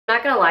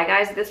Not gonna lie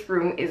guys, this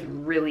room is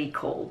really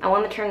cold. I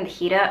want to turn the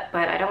heat up,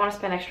 but I don't want to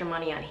spend extra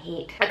money on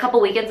heat. A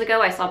couple weekends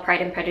ago, I saw Pride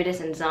and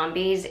Prejudice and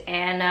Zombies,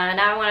 and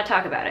now I want to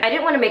talk about it. I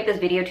didn't want to make this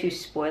video too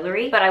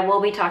spoilery, but I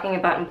will be talking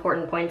about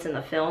important points in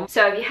the film.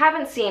 So if you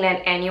haven't seen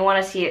it and you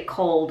want to see it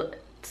cold,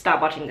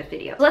 stop watching this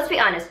video. So let's be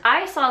honest,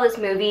 I saw this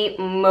movie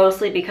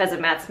mostly because of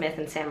Matt Smith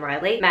and Sam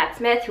Riley. Matt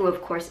Smith, who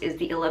of course is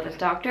the 11th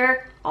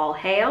Doctor, all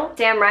hail.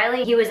 Sam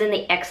Riley, he was in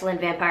the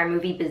excellent vampire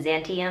movie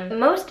Byzantium.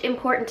 Most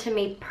important to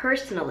me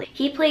personally,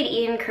 he played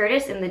Ian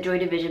Curtis in the Joy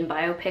Division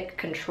biopic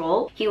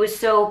Control. He was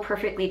so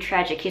perfectly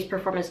tragic. His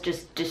performance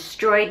just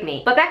destroyed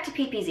me. But back to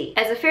PPZ.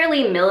 As a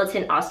fairly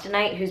militant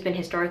Austinite who's been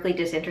historically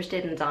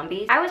disinterested in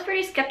zombies, I was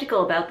pretty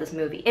skeptical about this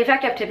movie. In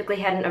fact, I've typically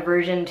had an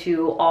aversion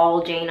to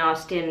all Jane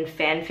Austen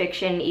fan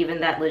fiction,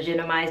 even that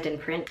legitimized in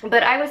print.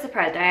 But I was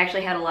surprised. I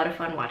actually had a lot of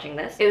fun watching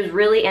this. It was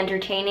really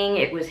entertaining.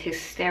 It was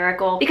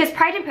hysterical. Because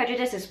Pride and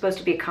Prejudice is supposed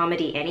to be a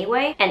comedy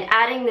anyway, and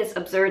adding this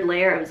absurd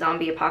layer of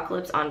zombie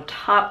apocalypse on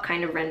top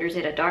kind of renders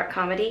it a dark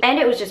comedy. And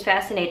it was just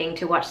fascinating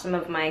to watch some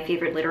of my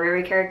favorite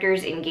literary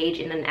characters engage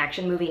in an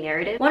action movie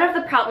narrative. One of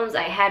the problems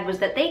I had was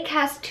that they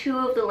cast 2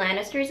 of the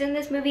Lannisters in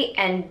this movie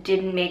and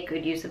didn't make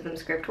good use of them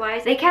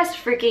script-wise. They cast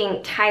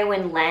freaking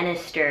Tywin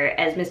Lannister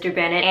as Mr.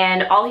 Bennet,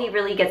 and all he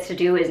really gets to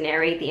do is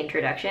narrate the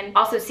introduction.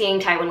 Also, seeing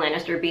Tywin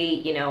Lannister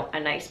be, you know, a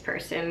nice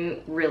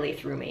person really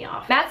threw me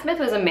off. Matt Smith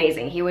was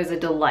amazing. He was a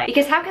delight.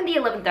 Because how can the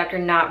 11th Doctor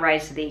not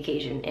rise to the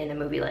occasion in a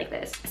movie like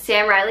this?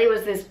 Sam Riley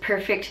was this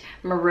perfect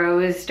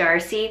morose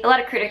Darcy. A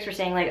lot of critics were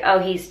saying like, oh,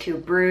 he's too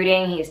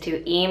brooding, he's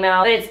too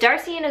emo. But it's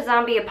Darcy in a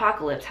zombie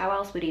apocalypse. How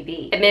else would he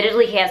be?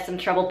 Admittedly, he has some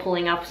trouble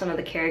pulling off some of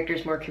the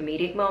character's more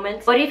comedic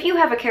moments. But if you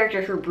have a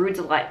character who broods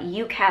a lot,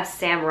 you cast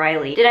Sam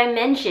Riley. Did I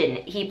mention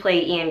he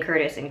played Ian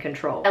Curtis in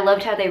Control? I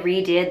loved how they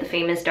redid the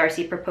famous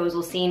Darcy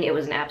proposal scene. It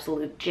was an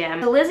absolute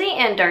gem. So Lizzie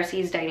and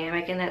Darcy's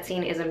dynamic in that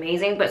scene is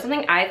amazing, but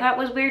something I thought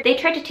was weird, they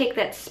tried to take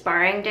that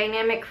sparring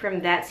dynamic from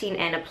that scene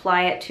and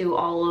apply it to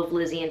all of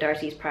Lizzie and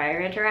Darcy's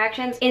prior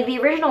interactions. In the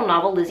original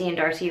novel, Lizzie and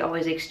Darcy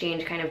always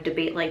exchange kind of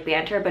debate-like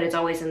banter, but it's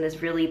always in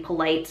this really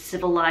polite,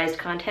 civilized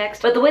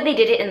context. But the way they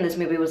did it in this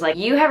movie was like,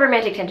 you have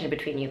romantic tension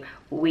between you.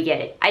 We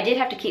get it. I did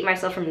have to keep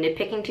myself from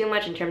nitpicking too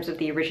much in terms of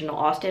the original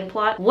Austen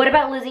plot. What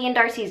about Lizzie and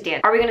Darcy's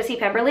dance? Are we gonna see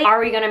Pemberley?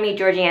 Are we gonna meet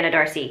Georgiana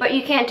Darcy? But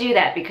you can't do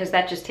that because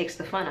that just takes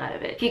the fun out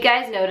of it. If you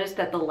guys notice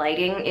that the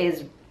lighting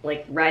is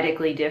like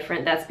radically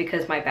different, that's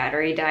because my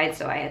battery died,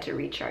 so I had to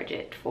recharge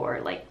it for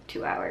like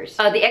 2 hours.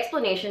 The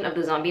explanation of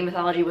the zombie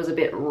mythology was a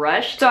bit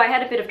rushed, so I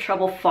had a bit of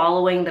trouble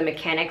following the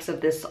mechanics of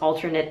this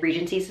alternate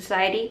Regency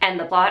society, and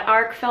the plot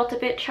arc felt a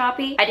bit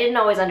choppy. I didn't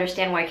always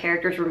understand why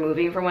characters were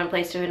moving from one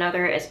place to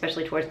another,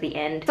 especially towards the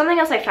end. Something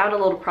else I found a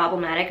little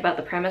problematic about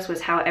the premise was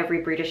how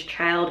every British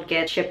child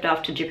gets shipped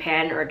off to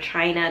Japan or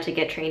China to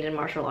get trained in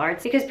martial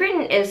arts, because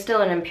Britain is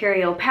still an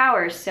imperial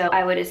power, so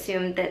I would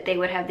assume that they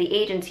would have the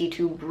agency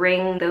to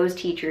bring those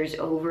teachers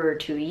over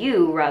to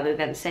you rather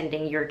than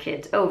sending your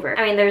kids over.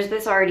 I mean, there's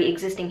this already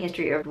existing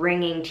history of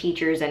bringing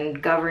teachers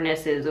and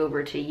governesses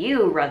over to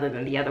you rather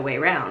than the other way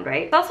around,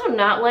 right? It's also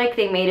not like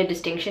they made a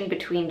distinction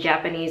between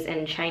Japanese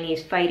and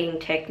Chinese fighting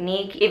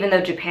technique, even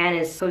though Japan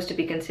is supposed to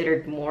be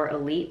considered more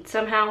elite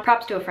somehow.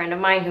 Props to a friend of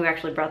mine who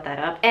actually brought that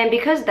up. And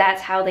because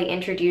that's how they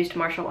introduced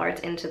martial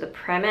arts into the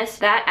premise,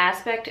 that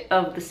aspect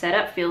of the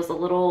setup feels a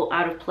little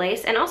out of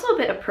place and also a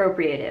bit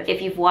appropriative.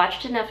 If you've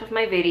watched enough of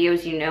my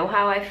videos, you know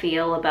how I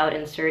feel about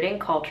inserting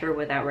culture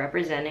without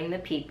representing the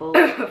people.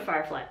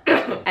 Firefly.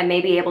 I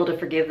may be able to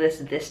forgive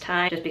this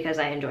time just because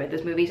I enjoyed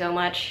this movie so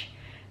much.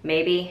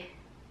 Maybe.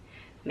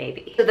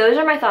 So those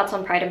are my thoughts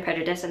on Pride and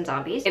Prejudice and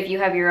Zombies. If you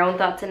have your own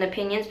thoughts and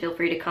opinions, feel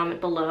free to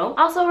comment below.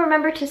 Also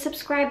remember to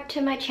subscribe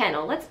to my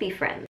channel. Let's be friends.